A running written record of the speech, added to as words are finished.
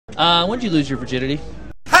When did you lose your virginity?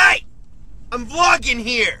 Hey! I'm vlogging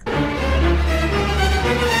here!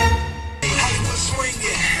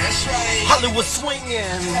 Hollywood swinging.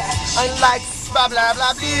 I like blah blah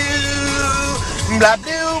blah blue. Blah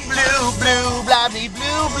blue, blue, blue, blah blue,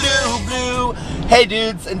 blue, blue, blue. Hey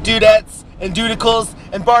dudes and dudettes and dudicles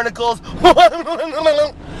and barnacles.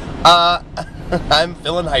 I'm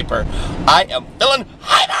feeling hyper. I am feeling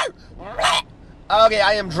hyper! Okay,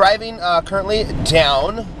 I am driving currently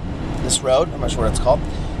down this road. I'm not sure what it's called.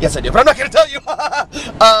 Yes, I do, but I'm not going to tell you.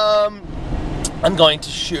 I'm going to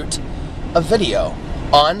shoot a video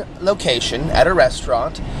on location at a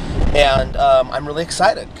restaurant, and I'm really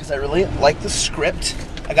excited because I really like the script.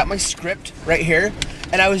 I got my script right here,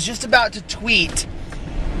 and I was just about to tweet,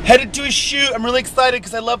 headed to a shoot. I'm really excited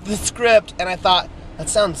because I love the script, and I thought that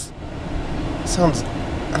sounds it sounds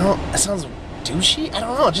douchey? I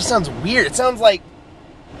don't know, it just sounds weird. It sounds like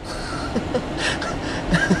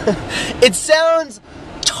it sounds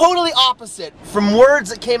totally opposite from words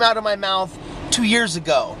that came out of my mouth 2 years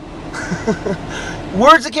ago.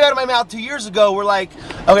 Words that came out of my mouth 2 years ago were like,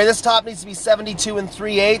 okay, this top needs to be 72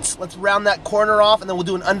 3/8. Let's round that corner off, and then we'll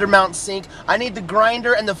do an undermount sink. I need the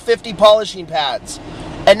grinder and the 50 polishing pads.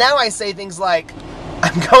 And now I say things like,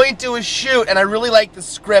 I'm going to a shoot, and I really like the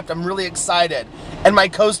script. I'm really excited. And my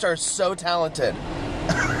co-star is so talented.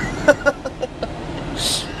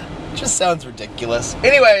 Just sounds ridiculous.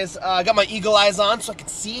 Anyways, I got my eagle eyes on so I can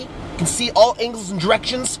see all angles and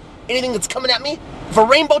directions, anything that's coming at me. If a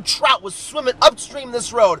rainbow trout was swimming upstream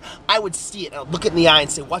this road, I would see it. And I'd look it in the eye and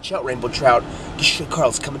say, watch out, rainbow trout. Just show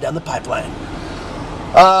Carl's coming down the pipeline.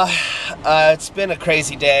 It's been a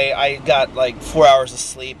crazy day. I got like 4 hours of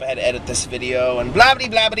sleep. I had to edit this video and blabbity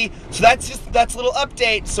blabbity. So that's a little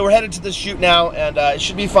update. So we're headed to the shoot now, and it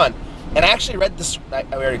should be fun. And I actually read this. I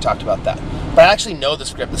already talked about that, but I actually know the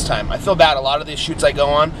script this time. I feel bad. A lot of these shoots I go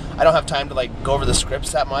on, I don't have time to like go over the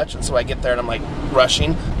scripts that much, and so I get there and I'm like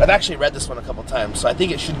rushing. But I've actually read this one a couple times, so I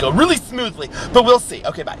think it should go really smoothly. But we'll see.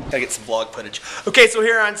 Okay, bye. Gotta get some vlog footage. Okay, so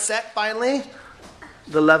here on set finally,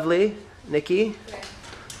 the lovely Nikki.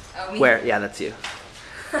 Oh, me? Where? Yeah, that's you.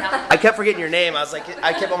 I kept forgetting your name. I was like,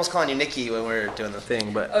 I kept almost calling you Nikki when we were doing the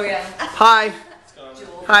thing, but. Oh yeah. Hi.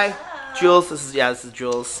 Jules. Hi. Jules, this is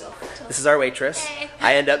Jules. This is our waitress. Hey.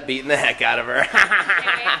 I end up beating the heck out of her.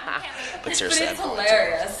 But seriously, it's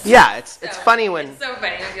hilarious. Yeah, it's funny when. It's so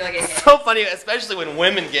funny when you like get hit. So funny, especially when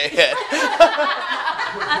women get hit. We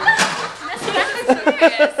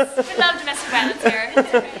love domestic violence here.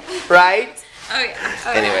 Right? Oh yeah.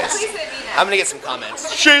 Oh, anyways, I'm gonna get some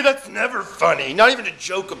comments. Shay, that's never funny. Not even a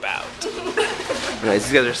joke about. Anyways,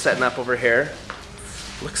 these guys are setting up over here.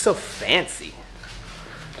 Looks so fancy.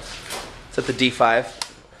 Is that the D5?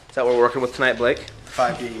 Is that what we're working with tonight, Blake?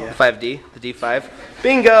 5D, yeah. 5D, the D5.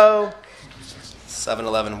 Bingo!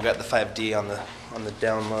 7-Eleven, we got the 5D on the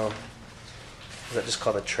down low. Is that just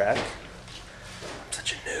called a track? I'm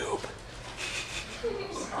such a noob.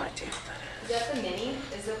 No idea what that is. Is that the mini?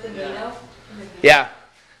 Is that the Mino? Yeah.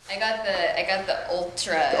 I got the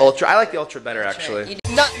Ultra. The Ultra. I like the Ultra better, actually.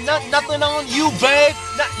 Nothing on you, babe.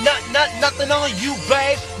 Nothing on you,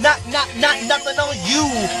 babe. Nothing on you.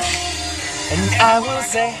 And I will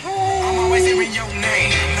say, hey. I'm always hearing your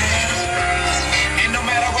name. And no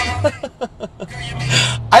matter what.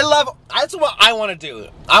 That's what I want to do.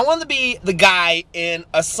 I want to be the guy in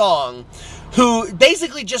a song who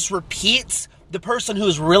basically just repeats the person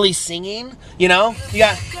who's really singing, you know? You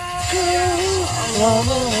got,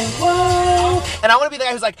 and I want to be the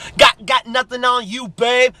guy who's like, got nothing on you,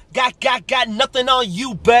 babe. Got nothing on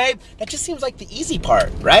you, babe. That just seems like the easy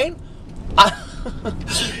part, right?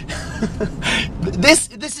 This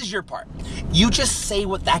is your part. You just say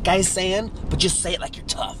what that guy's saying, but just say it like you're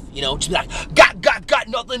tough, you know? Just be like, got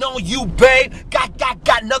nothing on you, babe.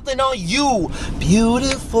 Got nothing on you.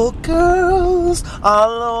 Beautiful girls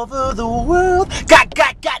all over the world. Got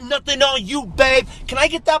nothing on you, babe. Can I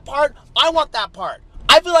get that part? I want that part.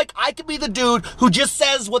 I feel like I could be the dude who just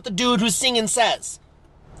says what the dude who's singing says.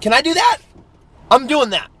 Can I do that? I'm doing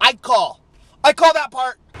that. I call that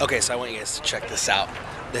part. Okay, so I want you guys to check this out.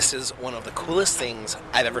 This is one of the coolest things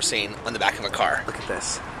I've ever seen on the back of a car. Look at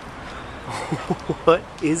this. What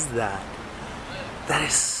is that? That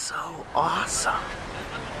is so awesome.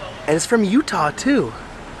 And it's from Utah, too.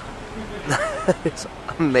 That is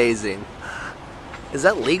amazing. Is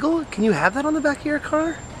that legal? Can you have that on the back of your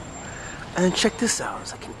car? And then check this out.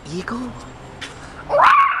 It's like an eagle.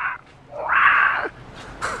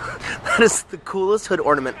 That is the coolest hood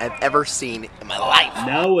ornament I've ever seen in my life.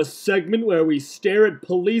 Now a segment where we stare at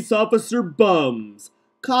police officer bums.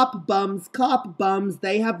 Cop bums,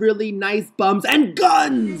 they have really nice bums and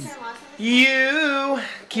guns! You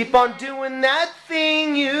keep on doing that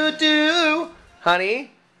thing you do.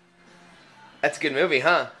 Honey, that's a good movie,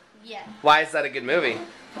 huh? Yeah. Why is that a good movie?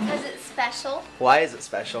 Because it's special. Why is it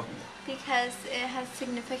special? Because it has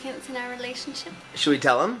significance in our relationship. Should we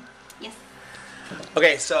tell him? Yes.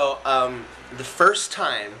 Okay, so the first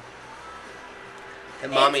time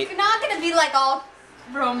that Mommy... It's not going to be like all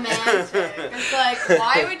romantic. It's like,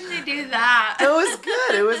 why would you do that? It was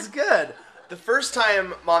good. It was good. The first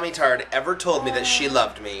time Mommy Tard ever told me that she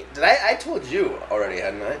loved me... I told you already,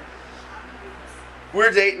 hadn't I? We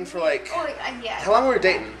were dating for like... Oh, yeah. How long were we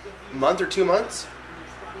dating? A month or 2 months?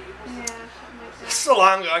 Yeah. So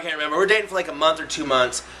long ago, I can't remember. We were dating for like a month or 2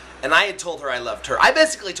 months, and I had told her I loved her. I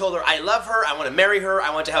basically told her I love her, I want to marry her,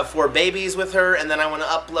 I want to have 4 babies with her, and then I want to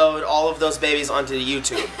upload all of those babies onto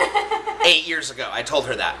YouTube. 8 years ago, I told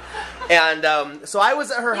her that. And so I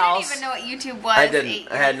was at her house. You didn't even know what YouTube was. I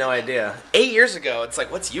didn't. I had no idea. 8 years ago, it's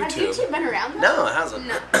like, what's YouTube? Has YouTube been around though? No, it hasn't.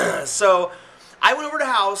 No. So I went over to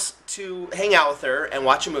the house to hang out with her and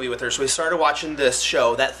watch a movie with her. So we started watching this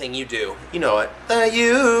show, That Thing You Do. You know it.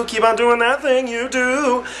 You keep on doing that thing you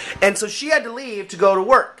do. And so she had to leave to go to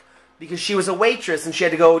work because she was a waitress and she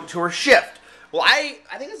had to go to her shift. Well, I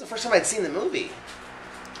think it was the first time I'd seen the movie.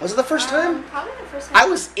 Was it the first time? Probably the first time. I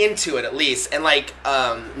was into it at least, and like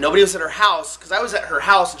nobody was at her house because I was at her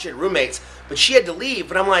house and she had roommates, but she had to leave.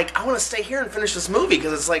 But I'm like, I want to stay here and finish this movie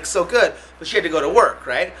because it's like so good. But she had to go to work,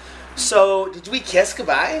 right? So did we kiss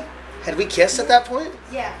goodbye? Had we kissed at that point?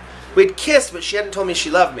 Yeah. We'd kissed, but she hadn't told me she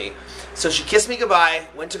loved me. So she kissed me goodbye,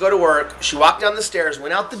 went to go to work. She walked down the stairs,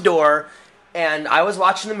 went out the door, and I was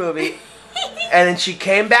watching the movie. And then she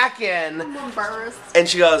came back in, I'm embarrassed. and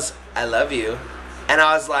she goes, "I love you." And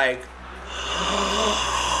I was like,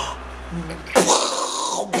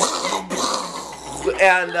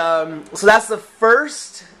 and so that's the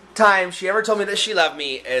first time she ever told me that she loved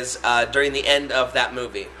me is during the end of that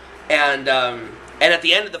movie. And at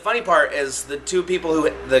the end, the funny part is the two people who,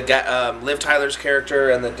 the guy, Liv Tyler's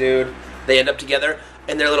character and the dude, they end up together.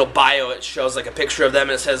 In their little bio, it shows like a picture of them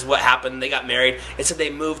and it says what happened. They got married. It said they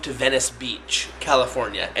moved to Venice Beach,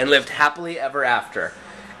 California, and lived happily ever after.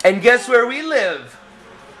 And guess where we live?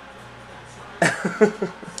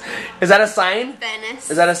 Is that a sign? Venice.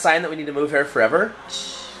 Is that a sign that we need to move here forever?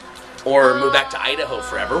 Or move back to Idaho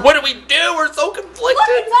forever? What do we do? We're so conflicted. Look,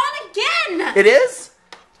 it's on again! It is?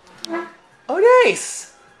 Oh,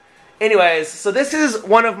 nice. Anyways, so this is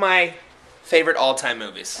one of my favorite all-time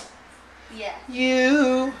movies. Yeah.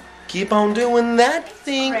 You keep on doing that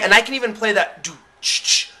thing. Right. And I can even play that.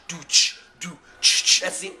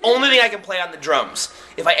 That's the only thing I can play on the drums.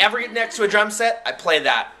 If I ever get next to a drum set, I play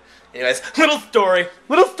that. Anyways, little story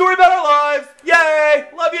about our lives. Yay!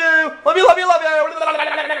 Love you! Love you, love you, love you!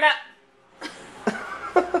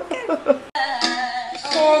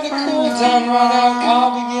 For the cool down run out,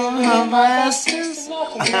 I'll be giving my best. I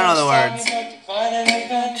don't know the words. Find an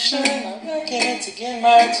adventure, I'm making it to get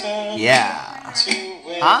my turn. Yeah. To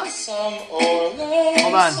win Huh? some or less.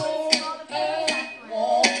 Hold on.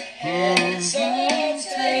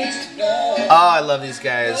 Oh, I love these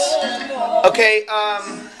guys. Okay,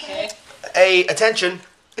 attention,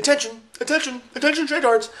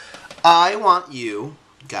 SHAYTARDS. I want you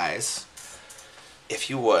guys, if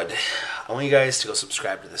you would, I want you guys to go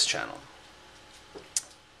subscribe to this channel.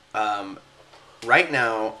 Right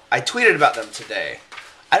now, I tweeted about them today.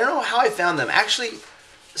 I don't know how I found them. Actually,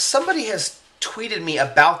 somebody has tweeted me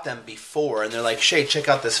about them before, and they're like, "Shay, check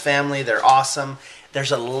out this family. They're awesome."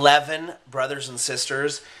 There's 11 brothers and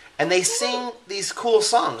sisters, and they sing these cool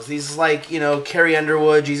songs. These, like, you know, Carrie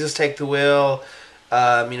Underwood, Jesus Take the Wheel,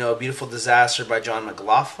 you know, Beautiful Disaster by John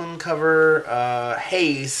McLaughlin cover,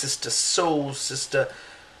 Hey Sister Soul Sister.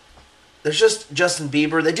 There's just Justin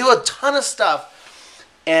Bieber. They do a ton of stuff,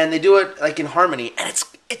 and they do it, like, in harmony, and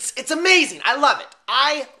it's amazing. I love it.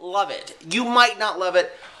 I love it. You might not love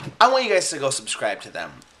it. I want you guys to go subscribe to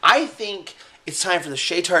them. I think it's time for the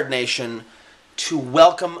SHAYTARD Nation to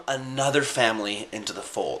welcome another family into the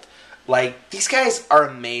fold. Like, these guys are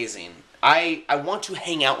amazing. I want to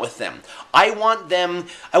hang out with them. I want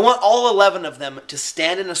all 11 of them to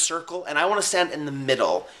stand in a circle, and I want to stand in the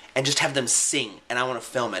middle and just have them sing, and I want to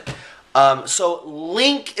film it. So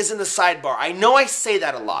link is in the sidebar. I know I say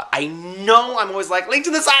that a lot. I know I'm always like, link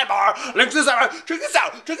to the sidebar, link to the sidebar, check this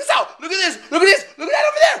out, look at this, look at this, look at that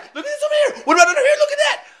over there, look at this over here, what about over here, look at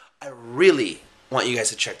that. I really want you guys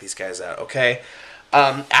to check these guys out, okay?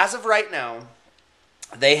 As of right now,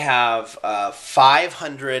 they have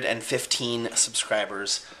 515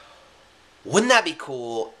 subscribers. Wouldn't that be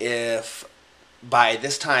cool if by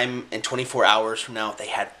this time in 24 hours from now they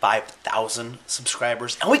had 5,000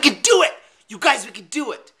 subscribers? And we could do it! You guys, we could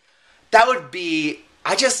do it! that would be,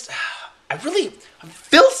 I really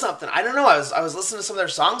feel something. I don't know. I was listening to some of their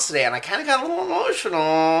songs today, and I kind of got a little emotional.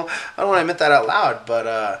 I don't want to admit that out loud,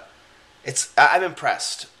 but I'm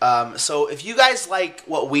impressed. So if you guys like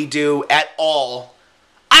what we do at all,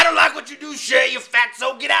 I don't like what you do, Shay, you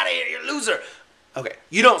fatso. Get out of here, you loser. Okay,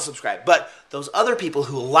 you don't subscribe, but those other people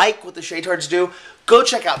who like what the SHAYTARDS do, go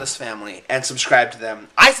check out this family and subscribe to them.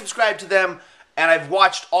 I subscribe to them, and I've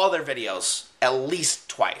watched all their videos at least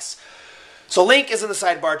twice. So link is in the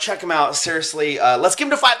sidebar. Check them out. Seriously, let's get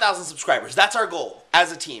them to 5,000 subscribers. That's our goal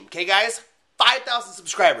as a team. Okay, guys? 5,000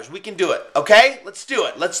 subscribers. We can do it. Okay? Let's do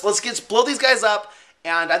it. Let's blow these guys up.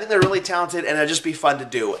 And I think they're really talented, and it'll just be fun to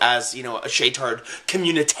do as, you know, a SHAYTARD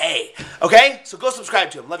community. Okay? So go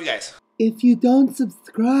subscribe to them. Love you guys. If you don't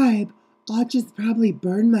subscribe, I'll just probably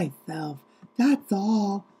burn myself. That's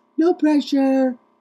all. No pressure.